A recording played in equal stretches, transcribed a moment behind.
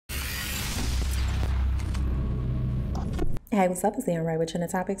Hey, what's up? It's Ray with the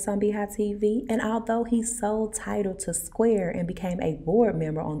topics on Beehive TV. And although he sold Tidal to Square and became a board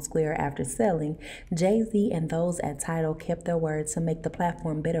member on Square after selling, Jay-Z and those at Tidal kept their word to make the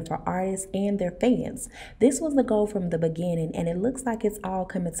platform better for artists and their fans. This was the goal from the beginning, and it looks like it's all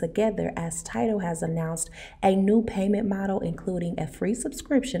coming together as Tidal has announced a new payment model, including a free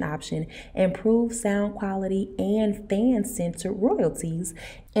subscription option, improved sound quality, and fan-centered royalties.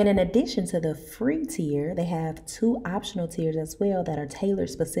 And in addition to the free tier, they have two optional tiers as well that are tailored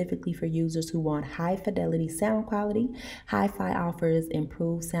specifically for users who want high fidelity sound quality. Hi-Fi offers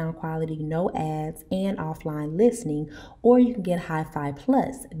improved sound quality, no ads, and offline listening, or you can get Hi-Fi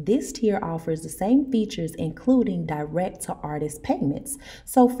Plus. This tier offers the same features, including direct to artist payments.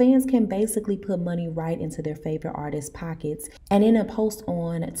 So fans can basically put money right into their favorite artists' pockets. And in a post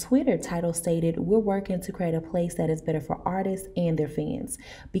on Twitter, Tidal stated, "We're working to create a place that is better for artists and their fans,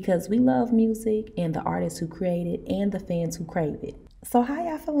 because we love music and the artists who create it and the fans who crave it." So how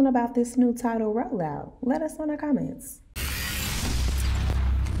y'all feeling about this new Tidal rollout? Let us know in the comments.